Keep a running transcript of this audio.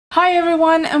Hi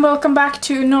everyone and welcome back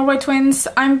to Norwaytwins.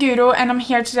 I'm Guro and I'm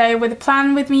here today with a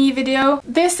plan with me video.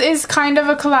 This is kind of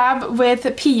a collab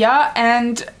with Pia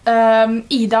and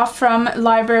Ida from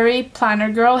Library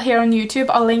Planner Girl here on YouTube.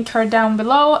 I'll link her down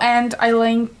below and I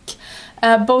link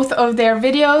both of their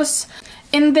videos.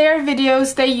 In their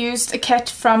videos they used a kit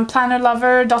from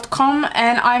plannerlover.com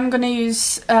and I'm gonna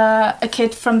use a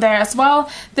kit from there as well.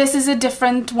 This is a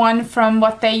different one from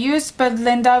what they used, but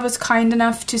Linda was kind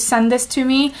enough to send this to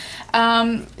me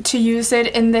to use it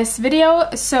in this video,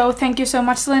 so thank you so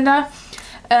much, Linda.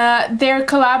 Their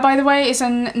collab, by the way, is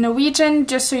in Norwegian,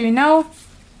 just so you know.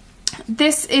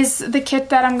 This is the kit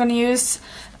that I'm gonna use.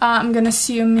 I'm gonna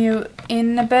zoom you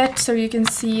in a bit so you can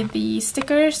see the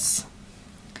stickers.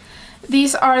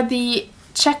 These are the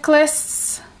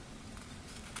checklists.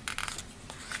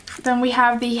 Then we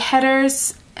have the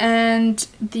headers and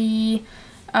the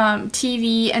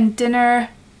TV and dinner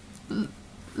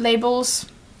labels,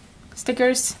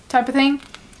 stickers type of thing.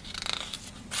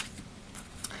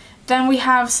 Then we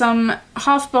have some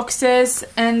half boxes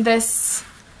and this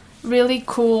really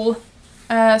cool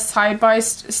sidebar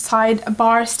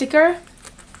sticker.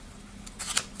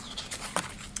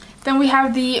 Then we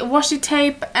have the washi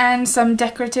tape and some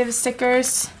decorative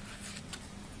stickers.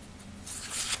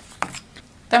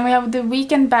 Then we have the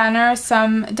weekend banner,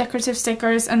 some decorative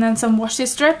stickers, and then some washi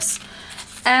strips.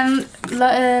 And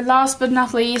last but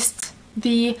not least,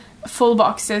 the full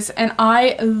boxes. And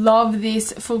I love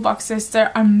these full boxes,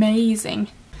 they're amazing.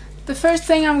 The first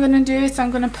thing I'm gonna do is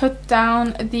I'm gonna put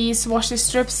down these washi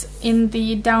strips in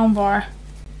the down bar.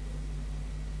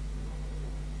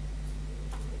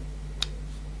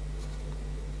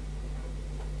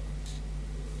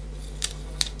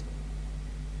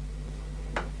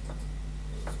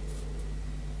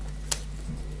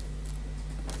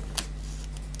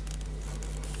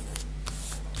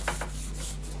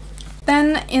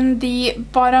 Then in the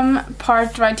bottom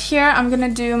part right here, I'm gonna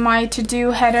do my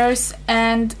to-do headers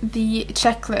and the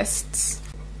checklists.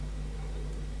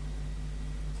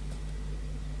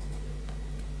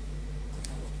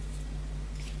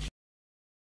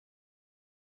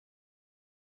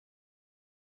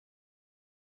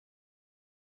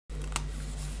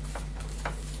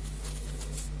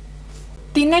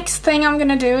 The next thing I'm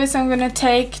gonna do is I'm gonna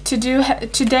take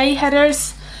today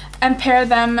headers and pair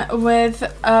them with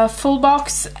a full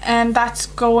box, and that's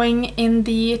going in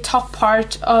the top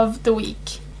part of the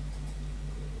week.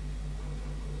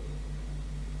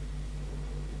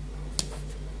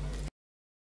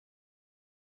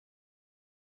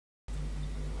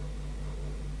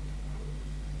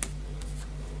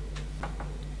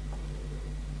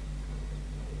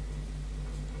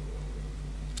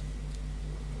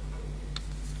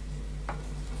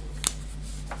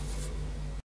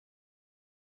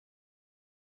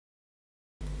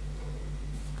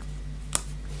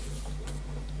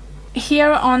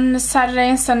 Here on Saturday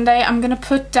and Sunday I'm gonna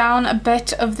put down a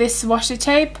bit of this washi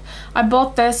tape. I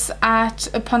bought this at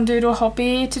Panduro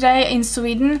Hobby today in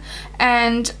Sweden,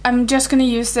 and I'm just gonna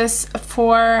use this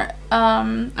for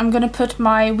I'm gonna put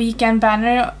my weekend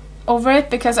banner over it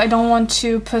because I don't want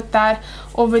to put that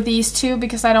over these two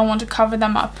because I don't want to cover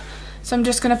them up. So I'm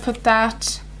just gonna put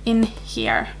that in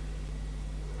here.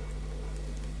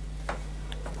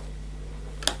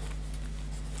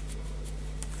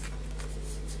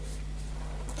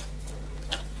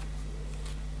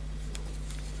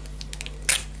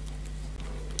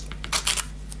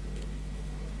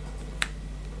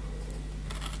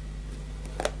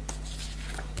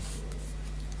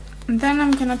 And then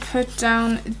I'm gonna put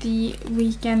down the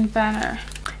weekend banner.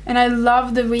 And I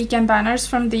love the weekend banners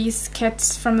from these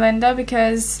kits from Linda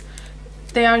because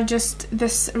they are just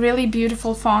this really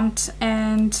beautiful font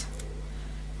and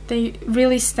they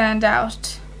really stand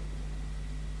out.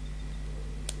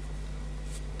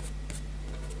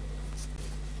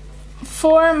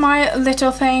 For my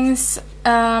little things,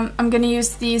 I'm gonna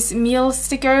use these meal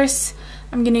stickers.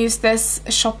 I'm gonna use this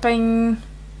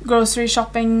grocery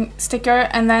shopping sticker,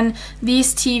 and then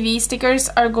these TV stickers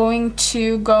are going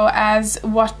to go as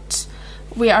what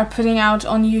we are putting out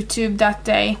on YouTube that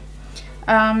day.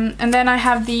 And then I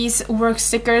have these work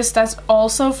stickers that's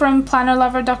also from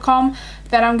plannerlover.com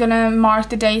that I'm gonna mark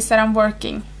the days that I'm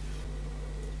working.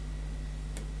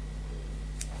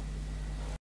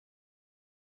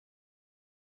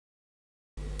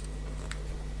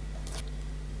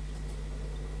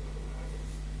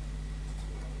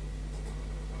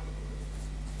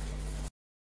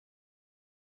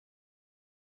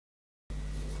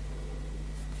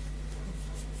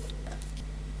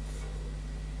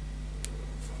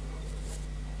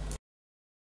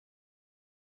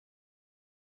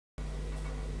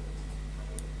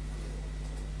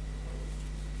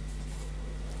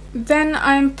 Then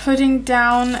I'm putting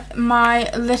down my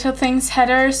Little Things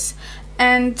headers,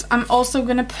 and I'm also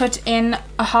gonna put in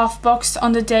a half box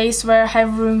on the days where I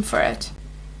have room for it.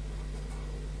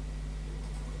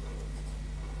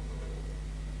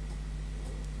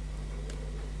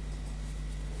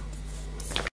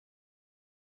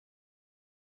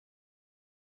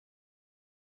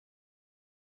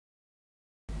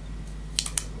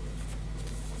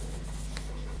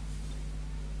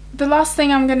 The last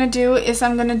thing I'm gonna do is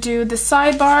I'm gonna do the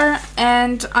sidebar,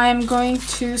 and I'm going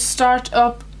to start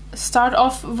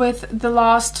off with the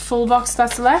last full box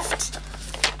that's left.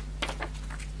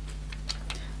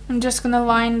 I'm just gonna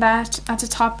line that at the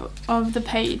top of the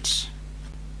page.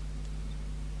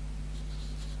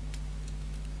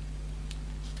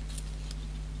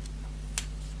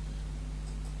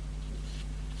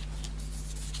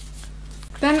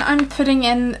 Then I'm putting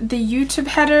in the YouTube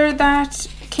header that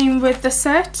came with the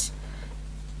set.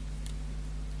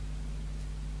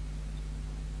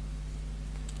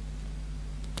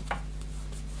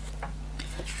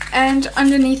 And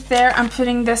underneath there I'm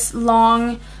putting this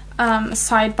long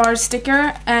sidebar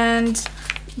sticker, and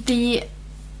the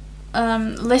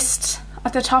list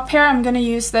at the top here, I'm gonna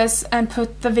use this and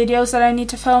put the videos that I need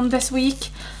to film this week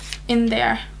in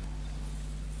there.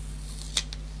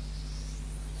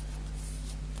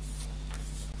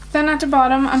 Then at the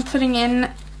bottom I'm putting in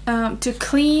to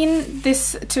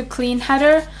clean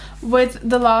header with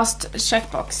the last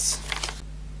checkbox.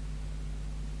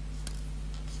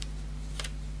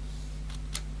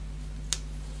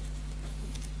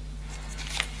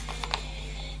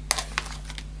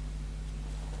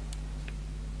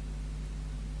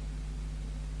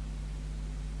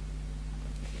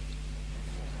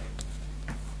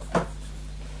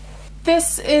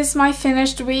 This is my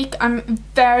finished week. I'm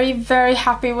very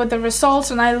happy with the results,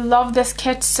 and I love this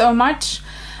kit so much.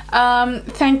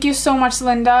 Thank you so much,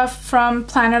 Linda from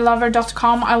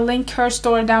plannerlover.com. I'll link her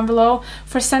store down below,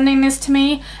 for sending this to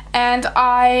me, and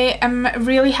I am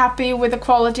really happy with the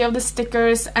quality of the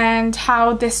stickers and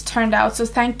how this turned out, so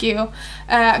thank you.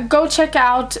 Go check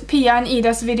out Pia and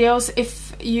Ida's videos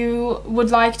if you would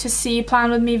like to see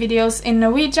Plan With Me videos in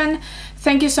Norwegian.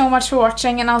 Thank you so much for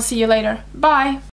watching, and I'll see you later. Bye!